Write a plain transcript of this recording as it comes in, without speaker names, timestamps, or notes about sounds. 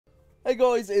Hey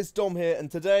guys, it's Dom here, and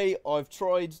today I've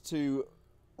tried to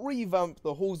revamp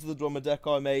the Halls of the Dwemer deck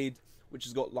I made, which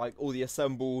has got like all the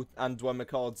assembled and Dwemer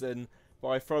cards in,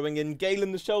 by throwing in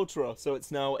Galen the Shelterer, so it's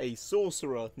now a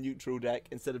Sorcerer neutral deck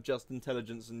instead of just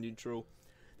Intelligence and neutral.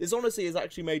 This honestly has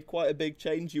actually made quite a big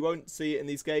change. You won't see it in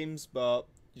these games, but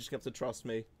you just have to trust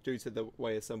me due to the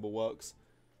way Assemble works.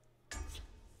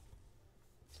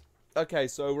 Okay,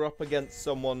 so we're up against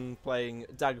someone playing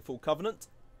Daggerfall Covenant.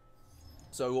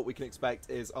 So what we can expect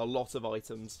is a lot of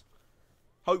items.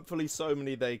 Hopefully so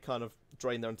many they kind of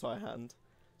drain their entire hand.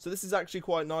 So this is actually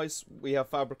quite nice. We have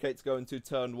Fabricate to go into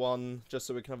turn 1, just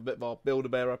so we can have a bit of our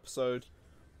Build-A-Bear episode.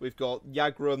 We've got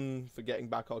Yaghrun for getting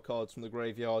back our cards from the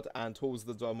graveyard, and Halls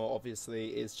of the Dwemer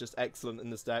obviously is just excellent in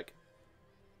this deck.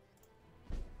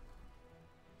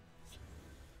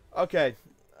 Okay,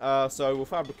 so we'll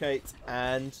Fabricate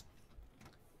and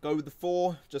go with the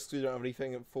 4, just so we don't have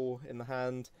anything at 4 in the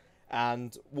hand.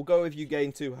 And we'll go if you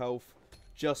gain 2 health,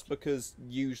 just because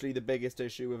usually the biggest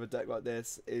issue with a deck like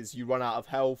this is you run out of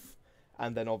health,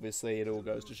 and then obviously it all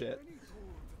goes to shit.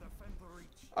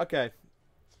 Okay,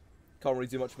 can't really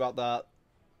do much about that,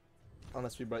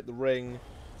 unless we break the ring,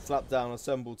 slap down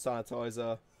Assembled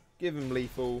Sanitizer, give him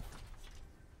lethal,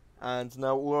 and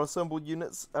now all our assembled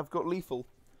units have got lethal.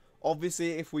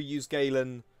 Obviously if we use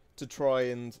Galen to try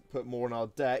and put more on our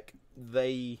deck,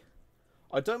 I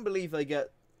don't believe they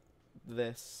get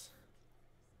this.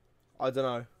 I don't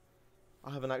know.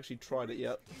 I haven't actually tried it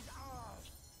yet.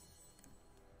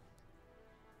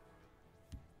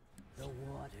 The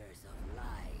waters of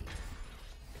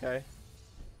life. Okay.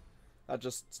 That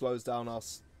just slows down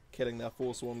us killing their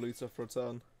Forsworn Looter for a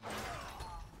turn.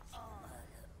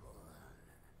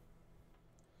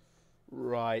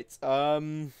 Right.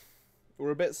 We're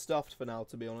a bit stuffed for now,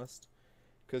 to be honest,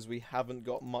 because we haven't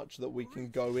got much that we can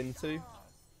go into.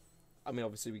 I mean,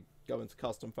 obviously we go into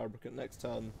Custom Fabricant next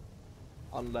turn,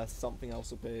 unless something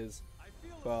else appears,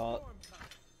 but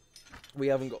we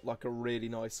haven't got like a really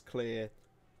nice clear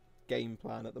game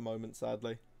plan at the moment,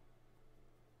 sadly.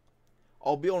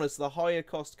 I'll be honest, the higher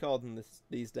cost card in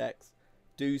these decks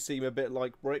do seem a bit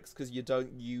like bricks, because you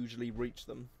don't usually reach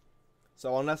them.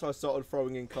 So unless I started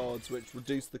throwing in cards which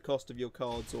reduce the cost of your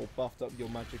cards or buffed up your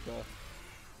Magicka,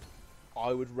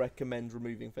 I would recommend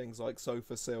removing things like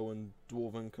Sofa Sill and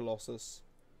Dwarven Colossus.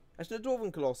 Actually, the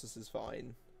Dwarven Colossus is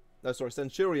fine. No, sorry,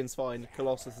 Centurion's fine.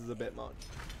 Colossus is a bit much.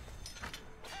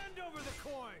 Hand over the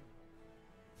coin.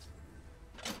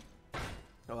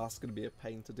 Oh, that's going to be a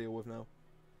pain to deal with now,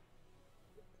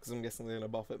 because I'm guessing they're going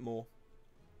to buff it more.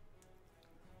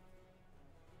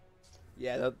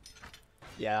 Yeah,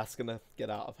 that's going to get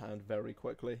out of hand very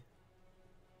quickly.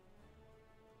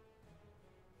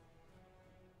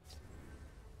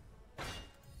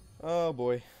 Oh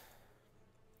boy.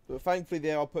 But thankfully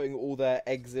they are putting all their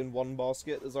eggs in one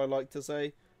basket, as I like to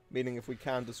say. Meaning if we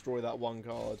can destroy that one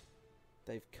card,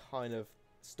 they've kind of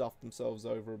stuffed themselves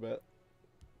over a bit.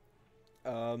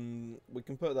 We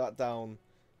can put that down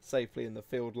safely in the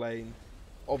field lane.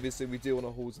 Obviously we do want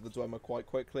to Halls of the Dwemer quite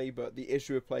quickly, but the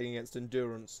issue of playing against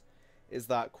Endurance is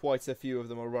that quite a few of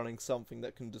them are running something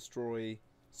that can destroy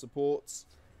supports.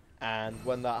 And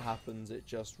when that happens, it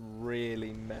just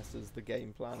really messes the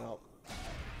game plan up.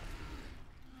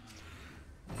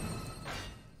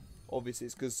 Obviously,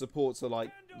 it's because supports are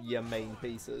like your main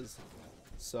pieces.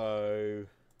 So,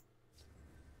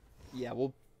 yeah,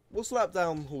 we'll slap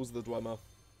down Halls of the Dwemer.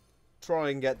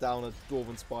 Try and get down a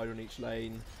Dwarven Spider in each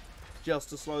lane, just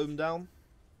to slow them down.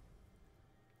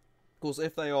 Of course,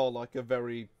 if they are like a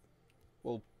very,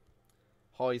 well,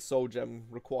 high Soul Gem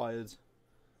required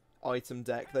item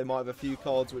deck, they might have a few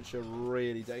cards which are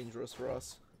really dangerous for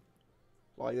us.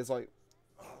 Like there's like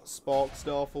Spark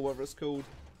Staff, or whatever it's called,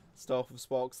 Staff of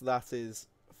Sparks. That is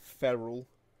feral,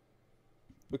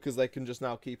 because they can just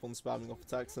now keep on spamming off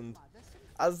attacks, and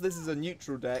as this is a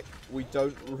neutral deck, we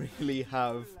don't really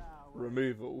have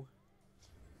removal.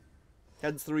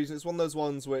 Hence the reason it's one of those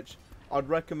ones which I'd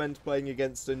recommend playing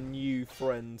against a new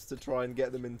friend to try and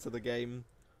get them into the game,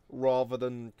 rather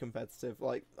than competitive.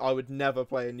 Like, I would never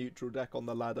play a neutral deck on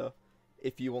the ladder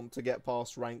if you want to get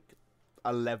past rank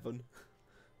 11.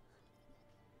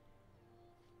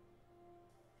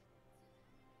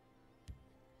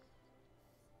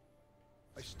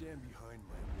 I stand behind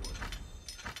my word.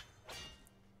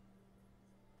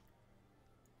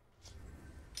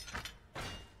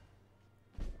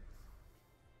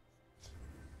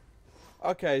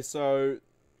 Okay, so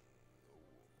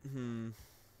you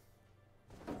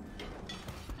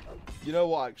know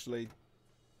what, actually?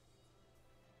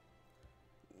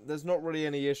 There's not really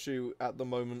any issue at the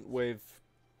moment with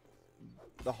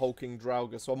the hulking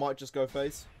Draugr, so I might just go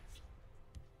face.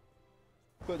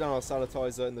 put down our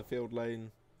Sanitizer in the field lane.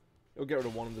 It'll get rid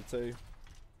of one of the two.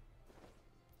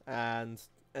 And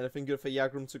anything good for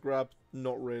Yagram to grab?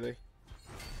 Not really.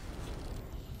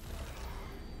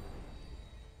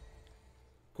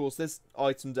 Of course, this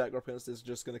item deck up against this is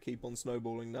just going to keep on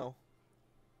snowballing now.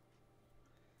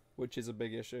 Which is a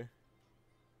big issue.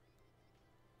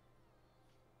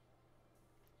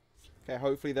 Okay,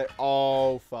 hopefully they...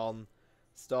 Oh, fun.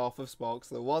 Staff of Sparks,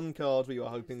 the one card we were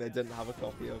hoping they didn't have a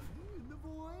copy of.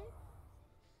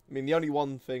 I mean, the only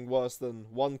one thing worse than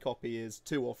one copy is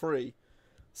 2 or 3.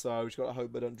 So we just got to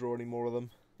hope they don't draw any more of them.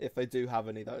 If they do have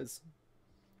any, that is.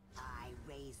 I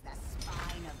raise the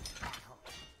spine of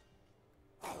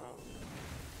battle.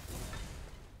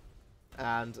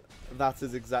 And that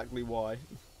is exactly why.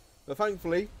 But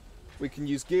thankfully, we can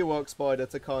use Gearwork Spider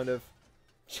to kind of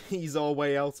cheese our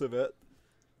way out of it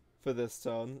for this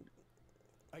turn.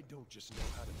 I don't just know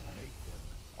how to make them.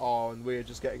 Oh, and we're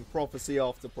just getting prophecy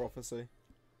after prophecy.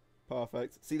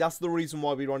 Perfect. See, that's the reason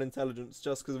why we run intelligence,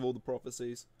 just because of all the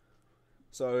prophecies.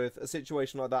 So if a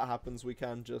situation like that happens, we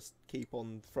can just keep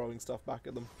on throwing stuff back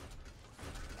at them.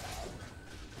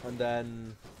 And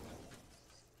then...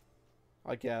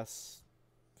 I guess...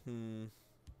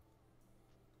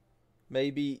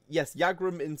 Maybe... Yes,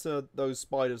 Yagram into those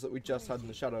spiders that we just had in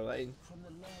the Shadow Lane.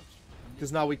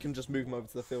 Because now we can just move them over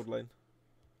to the field lane.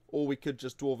 Or we could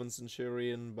just Dwarven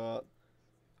Centurion, but...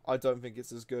 I don't think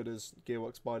it's as good as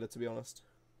Gearwork Spider, to be honest.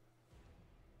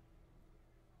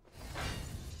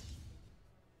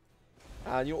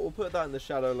 And we'll put that in the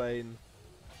Shadow Lane,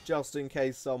 just in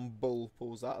case some bull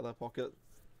pulls out of their pocket.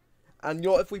 And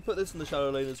if we put this in the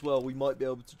Shadow Lane as well, we might be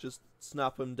able to just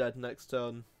snap them dead next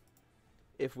turn,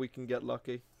 if we can get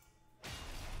lucky.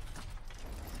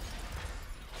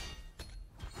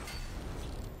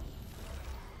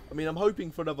 I mean, I'm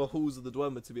hoping for another Halls of the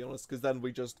Dwemer, to be honest, because then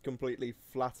we just completely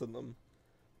flatten them.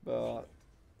 But...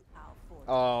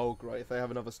 Oh, great. If they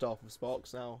have another Staff of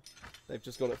Sparks now, they've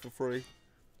just got it for free.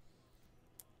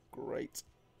 Great.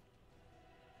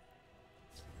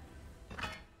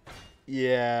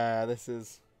 Yeah, this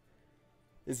is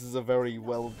a very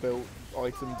well-built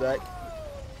item deck.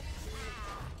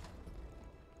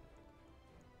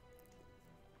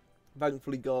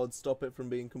 Thankfully, guards stop it from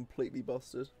being completely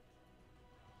busted.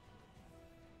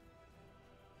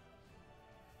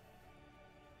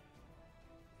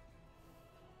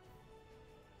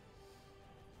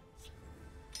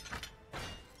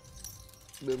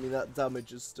 I mean, that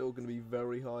damage is still going to be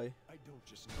very high. I don't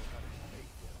just know how to make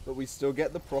them. But we still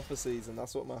get the prophecies, and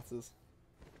that's what matters.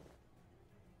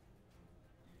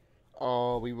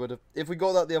 Oh, we would have... If we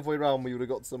got that the other way around, we would have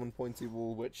got Summon Pointy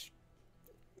Wall, which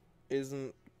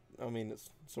isn't... I mean,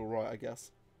 it's alright, I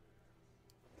guess.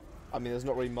 I mean, there's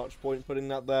not really much point putting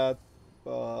that there,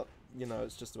 but, you know,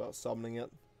 it's just about summoning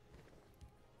it.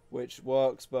 Which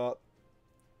works, but...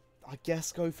 I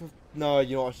guess go for... No,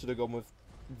 you know what, I should have gone with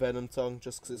Venom Tongue,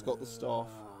 just because it's got the staff.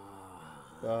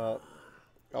 Oh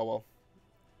well.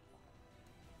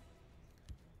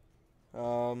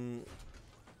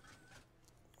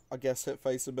 I guess hit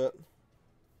face a bit.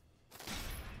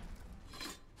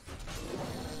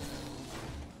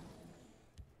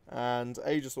 And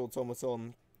Aegis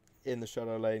Automaton in the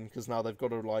Shadow Lane, because now they've got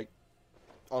to, like,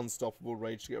 Unstoppable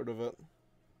Rage to get rid of it.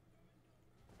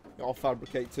 I'll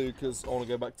Fabricate too, because I want to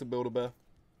go back to Build-A-Bear.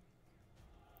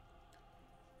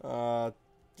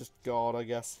 Just guard, I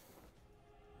guess.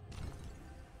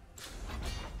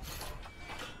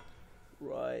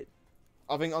 Right.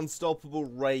 I think Unstoppable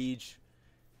Rage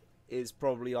is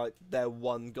probably like their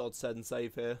one godsend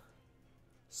save here.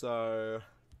 So...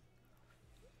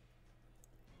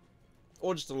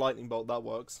 Or just a lightning bolt, that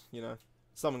works, you know.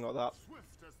 Something like that.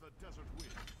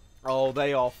 Oh,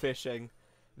 they are fishing.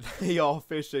 They are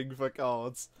fishing for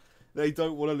cards. They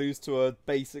don't want to lose to a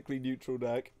basically neutral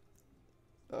deck.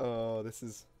 Oh, this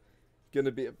is going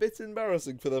to be a bit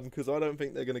embarrassing for them, because I don't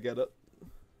think they're going to get it.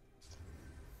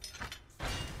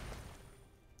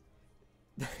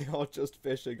 They are just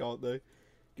fishing, aren't they?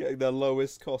 Getting their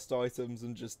lowest cost items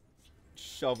and just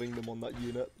shoving them on that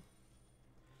unit.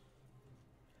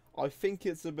 I think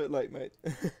it's a bit late, mate.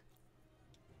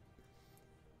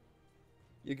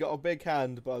 You got a big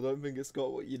hand, but I don't think it's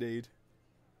got what you need.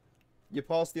 You're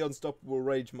past the Unstoppable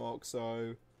Rage mark,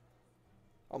 so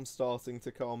I'm starting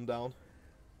to calm down.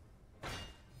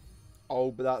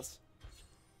 Oh, but that's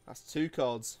 2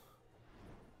 cards.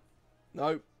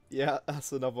 Nope. Yeah,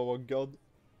 that's another one gone.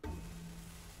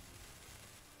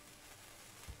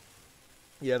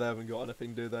 Yeah, they haven't got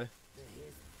anything, do they?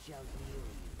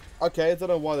 Okay, I don't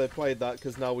know why they played that,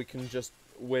 because now we can just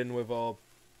win with our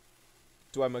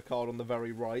Dwemer card on the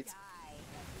very right.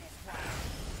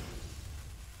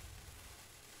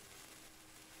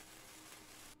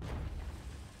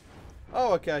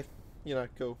 Oh, okay. You know,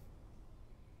 cool.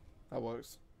 That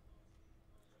works.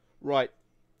 Right.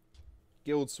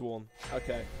 Guild Sworn.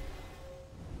 Okay.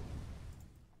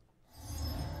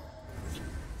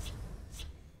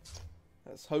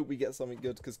 Let's hope we get something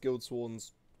good, because Guild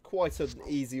Sworn's quite an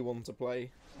easy one to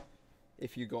play.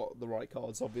 If you got the right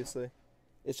cards, obviously.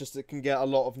 It's just it can get a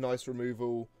lot of nice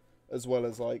removal, as well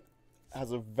as, like,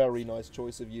 has a very nice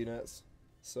choice of units.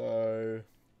 So,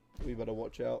 we better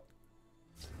watch out.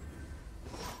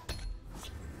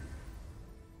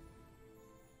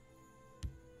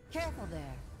 Careful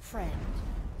there, friend.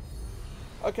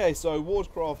 Okay, so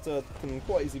Wardcrafter can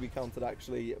quite easily be countered,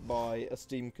 actually, by a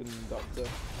Steam Conductor.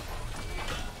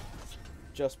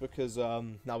 Just because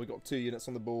now we've got 2 units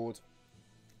on the board,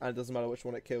 and it doesn't matter which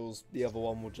one it kills, the other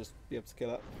one will just be able to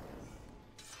kill it.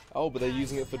 Oh, but they're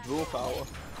using it for draw power.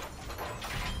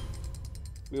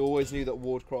 We always knew that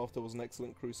Wardcrafter was an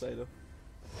excellent Crusader.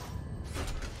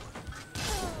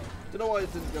 Don't know why I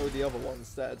didn't go with the other one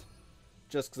instead.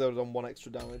 Just because they would have done 1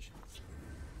 extra damage.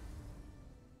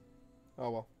 Oh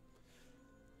well.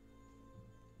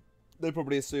 They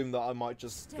probably assumed that I might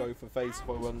just go for face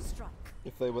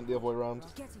if they went the other way around.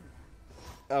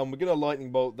 We're going to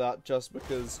lightning bolt that just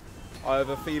because I have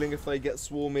a feeling if they get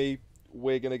swarmy,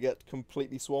 we're going to get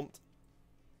completely swamped.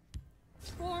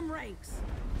 Form ranks.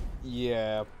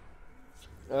 Yeah.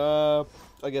 I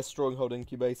guess Stronghold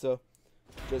Incubator,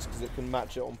 just because it can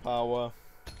match it on power.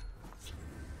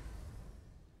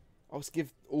 I'll just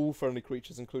give all friendly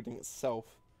creatures, including itself.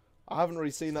 I haven't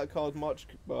really seen that card much,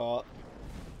 but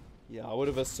yeah, I would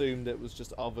have assumed it was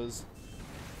just others.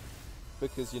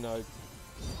 Because, you know,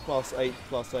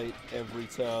 +8/+8 every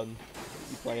turn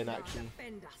you play in action.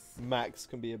 Max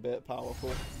can be a bit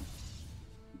powerful.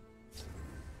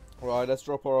 Right, let's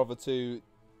drop our other 2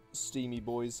 steamy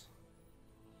boys.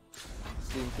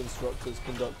 Steam constructors,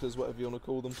 conductors, whatever you want to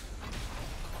call them.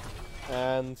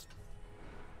 And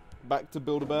back to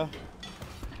Build-A-Bear.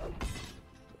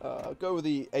 Go with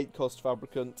the 8-cost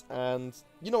Fabricant, and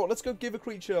you know what, let's go give a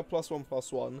creature a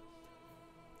 +1/+1.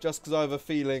 Just because I have a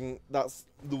feeling that's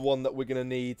the one that we're going to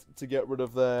need to get rid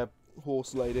of their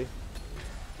horse lady.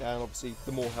 And obviously,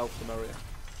 the more health, the merrier.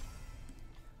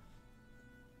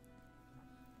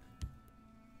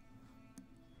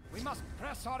 We must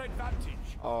press our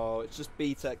advantage. Oh, it's just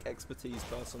B-Tech expertise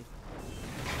person.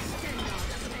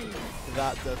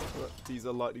 That desperate. Use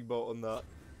a lightning bolt on that.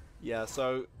 Yeah,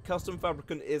 so Custom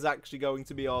Fabricant is actually going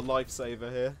to be our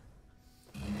lifesaver here.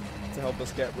 To help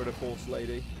us get rid of Horse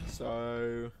Lady.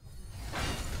 So,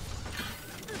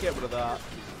 get rid of that.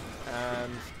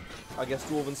 And I guess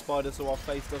Dwarven Spider so our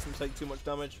face doesn't take too much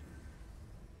damage.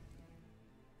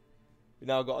 We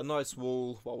now got a nice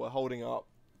wall while we're holding up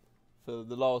for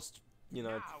the last, you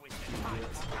know, few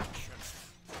minutes.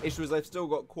 Issue is they've still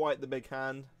got quite the big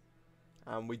hand,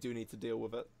 and we do need to deal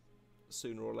with it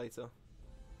sooner or later.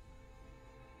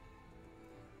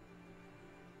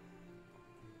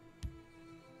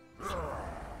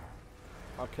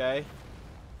 Okay.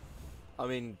 I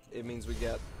mean, it means we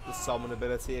get the summon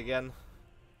ability again.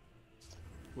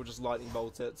 We'll just lightning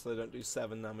bolt it so they don't do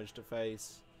 7 damage to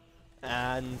face.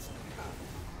 And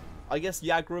I guess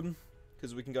Yagrum,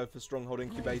 because we can go for Stronghold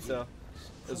Incubator,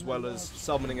 as well as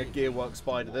summoning a Gearwork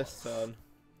Spider this turn,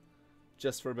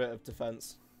 just for a bit of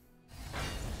defense.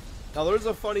 Now there is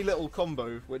a funny little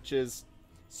combo, which is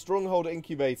Stronghold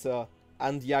Incubator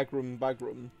and Yagrum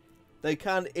Bagram. They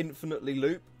can infinitely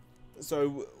loop.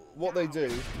 So what they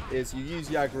do is you use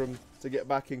Yagrum to get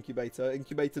back Incubator.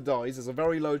 Incubator dies. There's a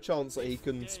very low chance that he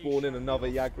can spawn in another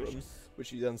Yagrum,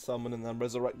 which you then summon and then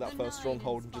resurrect that first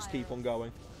Stronghold and just keep on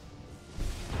going.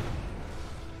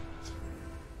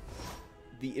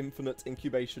 The infinite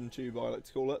incubation tube, I like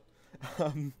to call it.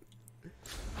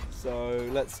 So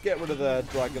let's get rid of their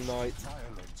Dragon Knight,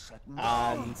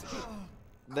 and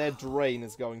their drain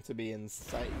is going to be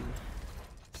insane.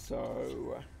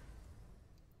 So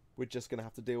we're just going to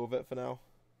have to deal with it for now.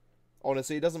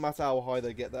 Honestly, it doesn't matter how high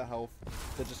they get their health,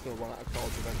 they're just going to run out of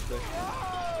cards eventually.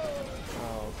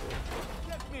 Oh, God.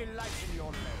 Let me lighten your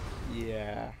load.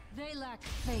 Yeah. They lack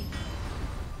faith.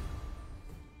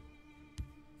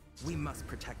 We must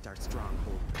protect our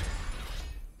stronghold.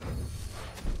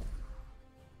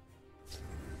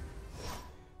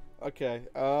 Okay,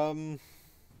 well,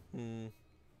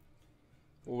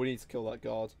 we need to kill that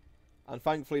guard. And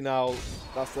thankfully now,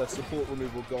 that's their support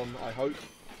removal gone, I hope.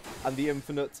 And the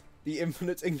infinite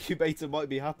incubator might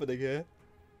be happening here.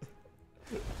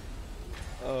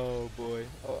 Oh boy,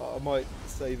 I might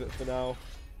save it for now.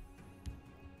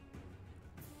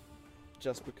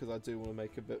 Just because I do want to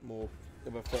make a bit more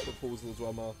of a threat proposal as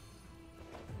well, Mar.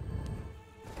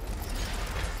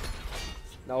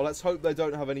 Now let's hope they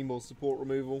don't have any more support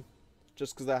removal,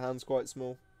 just because their hand's quite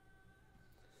small.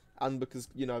 And because,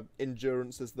 you know,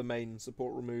 endurance is the main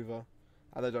support remover,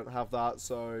 and they don't have that,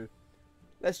 so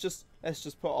let's just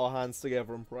put our hands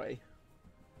together and pray.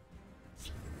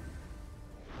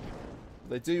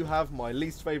 They do have my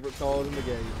least favourite card in the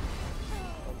game,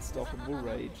 Unstoppable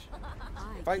Rage.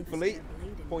 Thankfully,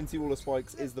 Pointy Wall of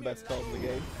Spikes is the best card in the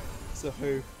game, so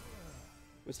we're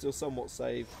still somewhat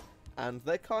saved. And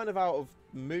they're kind of out of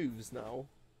moves now.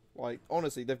 Like,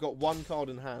 honestly, they've got one card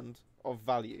in hand of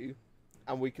value,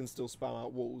 and we can still spam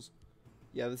out walls.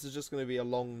 Yeah, this is just going to be a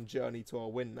long journey to our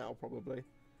win now, probably.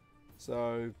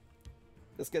 So,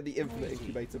 let's get the Infinite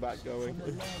Incubator back going.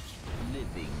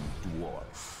 Living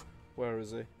dwarf. Where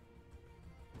is he?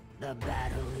 The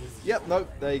battle is Yep, nope,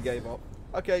 they gave up.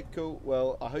 Okay, cool.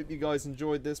 Well, I hope you guys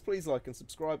enjoyed this. Please like and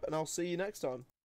subscribe, and I'll see you next time.